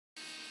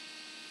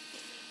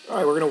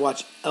Alright, we're going to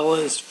watch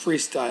Ella's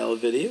freestyle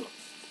video.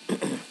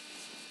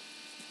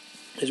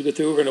 As we go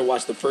through, we're going to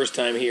watch the first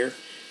time here,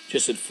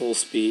 just at full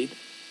speed.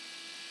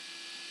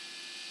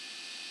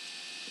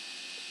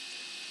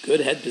 Good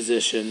head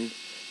position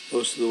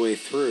most of the way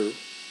through.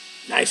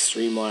 Nice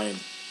streamline.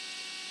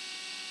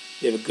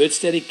 You have a good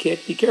steady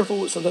kick. Be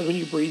careful, sometimes when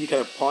you breathe, you kind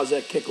of pause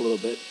that kick a little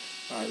bit.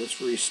 Alright, let's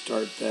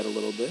restart that a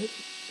little bit.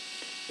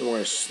 And we're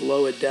going to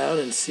slow it down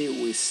and see what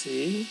we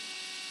see.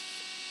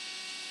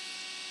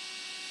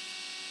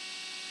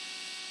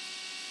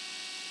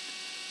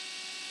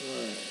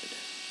 Alright.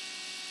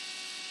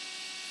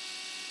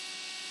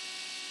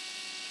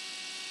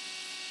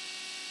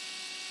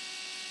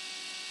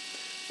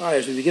 Alright,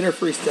 as we begin our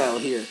freestyle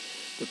here,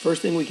 the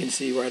first thing we can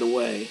see right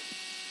away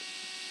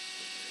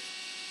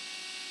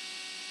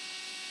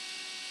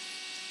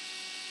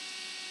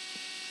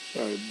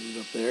sorry to move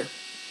up there.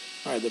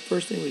 Alright, the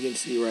first thing we can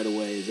see right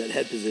away is that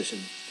head position.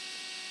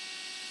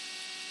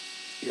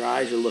 Your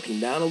eyes are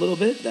looking down a little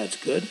bit.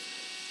 That's good.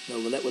 Now,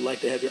 Lynette would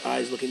like to have your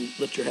eyes looking,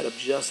 lift your head up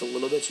just a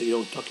little bit so you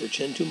don't tuck your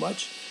chin too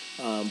much.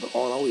 But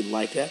all in all, we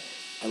like that.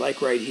 I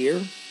like right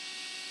here,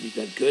 you've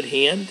got good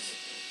hands.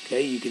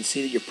 Okay, you can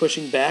see that you're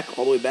pushing back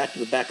all the way back to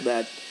the back of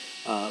that,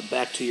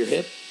 back to your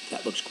hip.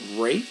 That looks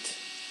great.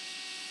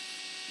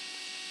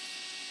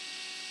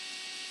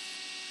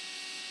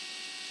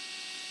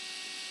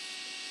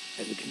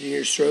 As we continue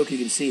your stroke, you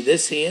can see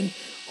this hand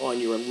on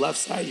your left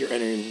side. You're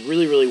entering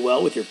really, really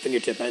well with your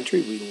fingertip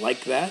entry. We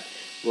like that.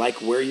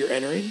 Like where you're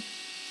entering.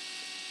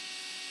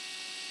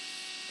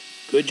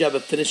 Good job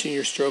of finishing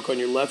your stroke on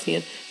your left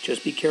hand.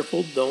 Just be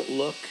careful. Don't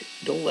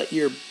let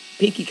your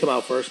pinky come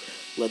out first.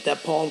 Let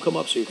that palm come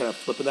up so you're kind of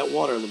flipping that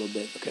water a little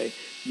bit, okay?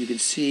 You can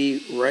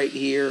see right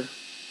here.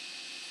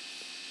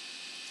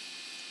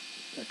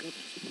 Back up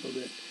just a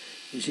little bit.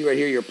 You see right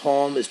here your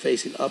palm is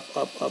facing up,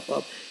 up, up,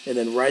 up. And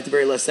then right at the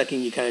very last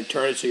second, you kind of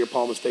turn it so your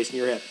palm is facing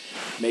your hip.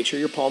 Make sure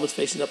your palm is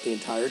facing up the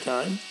entire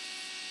time.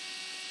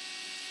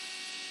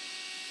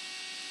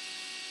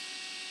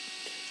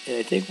 And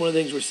I think one of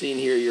the things we're seeing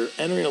here, you're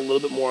entering a little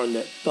bit more on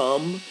that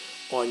thumb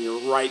on your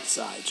right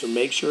side. So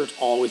make sure it's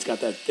always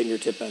got that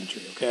fingertip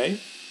entry, okay?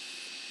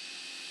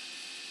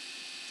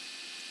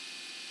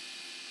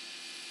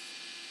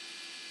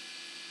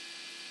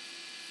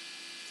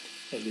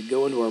 As we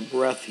go into our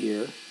breath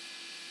here,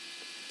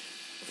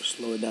 we'll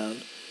slow it down.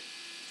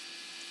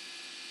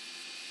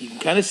 You can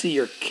kind of see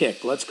your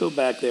kick. Let's go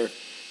back there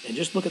and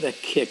just look at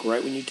that kick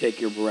right when you take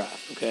your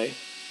breath, okay?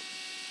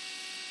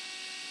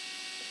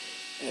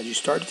 As you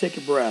start to take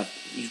a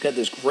breath, you've got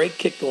this great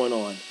kick going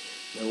on.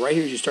 Now right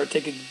here, as you start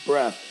taking a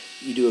breath,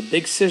 you do a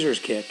big scissors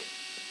kick,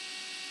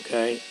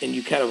 okay? And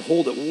you kind of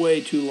hold it way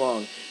too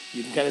long.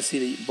 You can kind of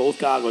see that both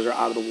goggles are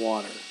out of the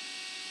water.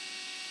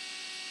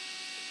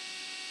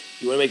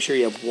 You want to make sure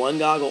you have one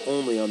goggle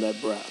only on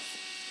that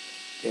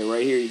breath. Okay,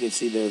 right here you can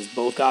see there's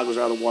both goggles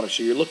are out of the water,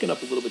 so you're looking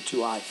up a little bit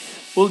too high.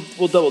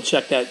 We'll double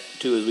check that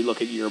too as we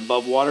look at your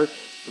above water.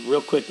 But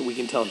real quick, that we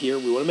can tell here,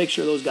 we want to make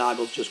sure those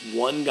goggles, just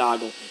one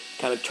goggle,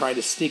 kind of trying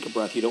to sneak a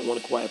breath. You don't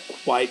want to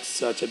quite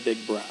such a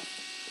big breath.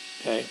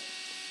 Okay.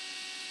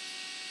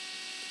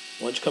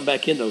 Once you come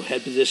back in, the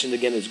head position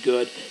again is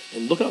good,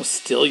 and look how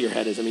still your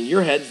head is. I mean,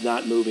 your head's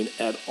not moving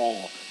at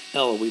all.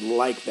 Ella, we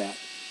like that.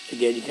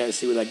 Again, you kind of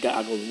see where that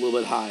goggle is a little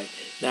bit high.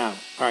 Now,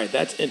 all right,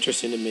 that's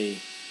interesting to me.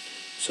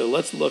 So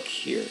let's look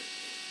here.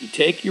 You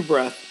take your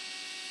breath.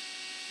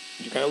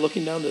 You're kind of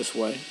looking down this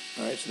way.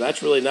 All right, so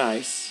that's really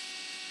nice.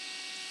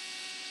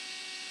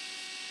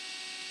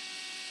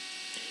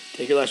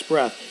 Take your last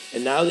breath.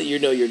 And now that you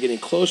know you're getting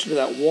closer to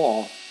that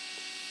wall,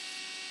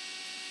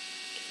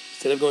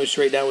 instead of going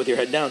straight down with your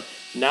head down,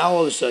 now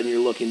all of a sudden you're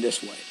looking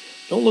this way.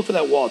 Don't look for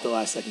that wall at the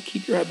last second.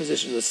 Keep your head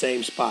position in the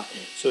same spot.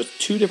 So it's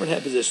two different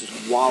head positions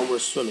while we're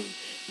swimming.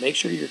 Make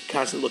sure you're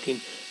constantly looking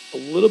a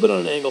little bit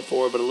on an angle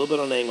forward, but a little bit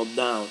on an angle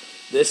down.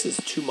 This is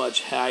too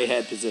much high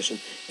head position,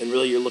 and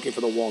really you're looking for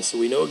the wall. So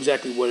we know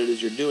exactly what it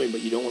is you're doing, but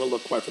you don't want to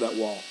look quite for that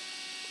wall.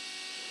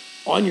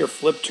 On your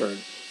flip turn,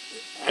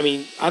 I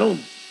mean,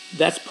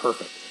 that's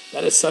perfect.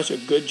 That is such a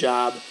good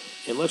job.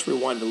 And let's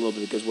rewind a little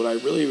bit, because what I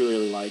really,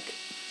 really like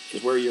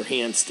is where your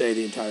hands stay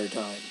the entire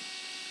time.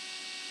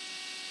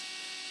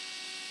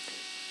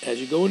 As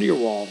you go into your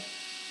wall,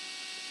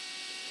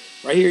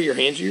 right here, your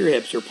hands are your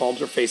hips, your palms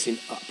are facing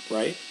up,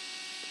 right?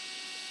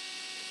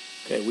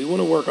 Okay, we want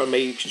to work on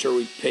making sure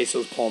we face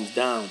those palms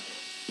down.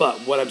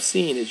 But what I'm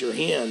seeing is your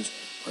hands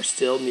are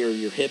still near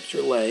your hips,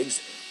 your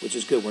legs, which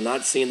is good. We're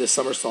not seeing the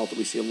somersault that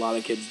we see a lot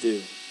of kids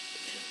do.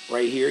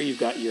 Right here, you've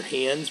got your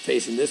hands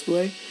facing this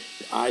way.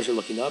 Your eyes are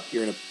looking up.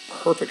 You're in a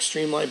perfect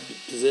streamlined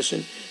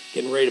position,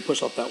 getting ready to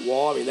push off that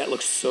wall. I mean, that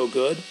looks so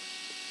good.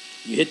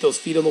 You hit those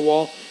feet on the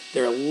wall.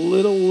 They're a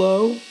little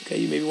low. Okay,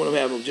 you maybe want to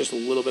have them just a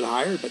little bit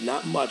higher, but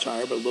not much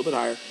higher, but a little bit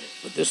higher.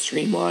 But this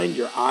streamlined,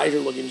 your eyes are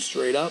looking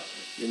straight up.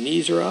 Your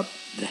knees are up.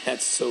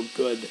 That's so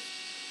good.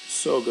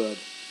 So good.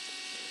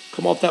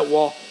 Come off that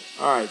wall.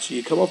 All right, so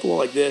you come off the wall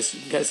like this.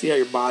 You can kind of see how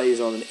your body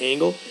is on an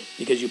angle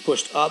because you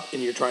pushed up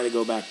and you're trying to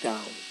go back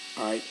down.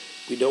 All right,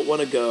 we don't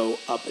want to go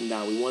up and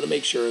down. We want to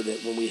make sure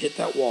that when we hit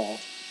that wall,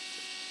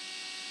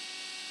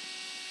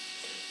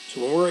 So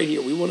when we're right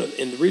here, we want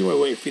to, and the reason why we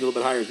want your feet a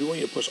little bit higher is we want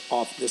you to push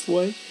off this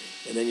way,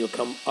 and then you'll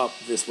come up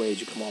this way as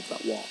you come off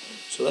that wall.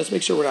 So let's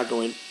make sure we're not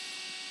going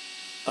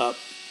up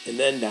and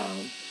then down.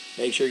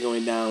 Make sure you're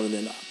going down and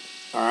then up.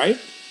 All right?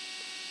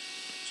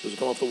 So as you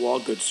come off the wall,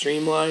 good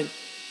streamline.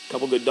 A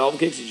couple good dolphin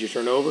kicks as you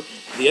turn over.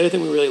 The other thing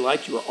we really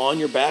liked, you were on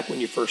your back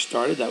when you first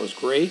started. That was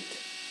great.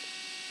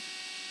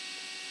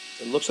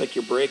 It looks like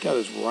your breakout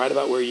is right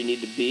about where you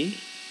need to be.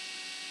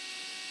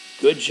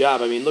 Good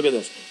job. I mean, look at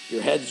this.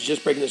 Your head's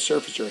just breaking the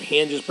surface. Your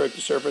hand just broke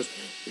the surface.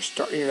 You're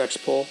starting your next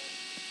pull.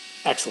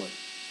 Excellent.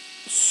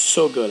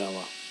 So good,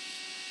 Ella.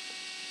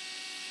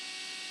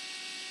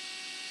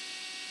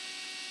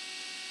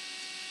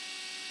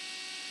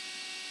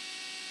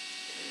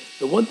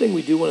 The one thing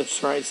we do want to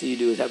try and see you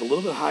do is have a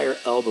little bit higher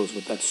elbows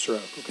with that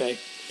stroke, okay?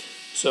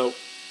 So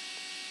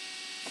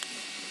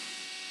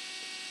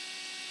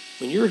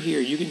when you're here,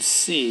 you can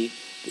see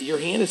that your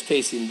hand is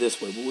facing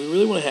this way. What we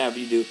really want to have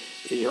you do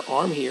is your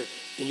arm here,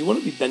 and you want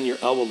to be bending your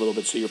elbow a little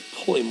bit so you're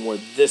pulling more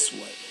this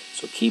way.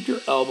 So keep your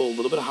elbow a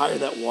little bit higher in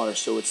that water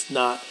so it's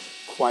not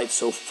quite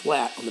so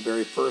flat on the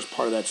very first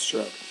part of that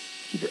stroke.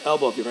 Keep your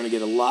elbow up. You're going to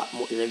get a lot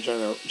more. You're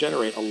going to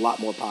generate a lot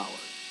more power.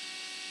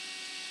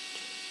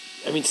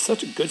 I mean,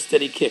 such a good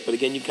steady kick. But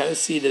again, you kind of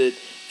see that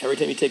every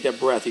time you take that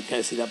breath, you kind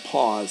of see that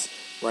pause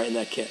right in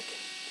that kick.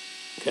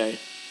 Okay?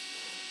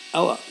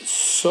 Ella,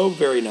 so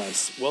very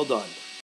nice. Well done.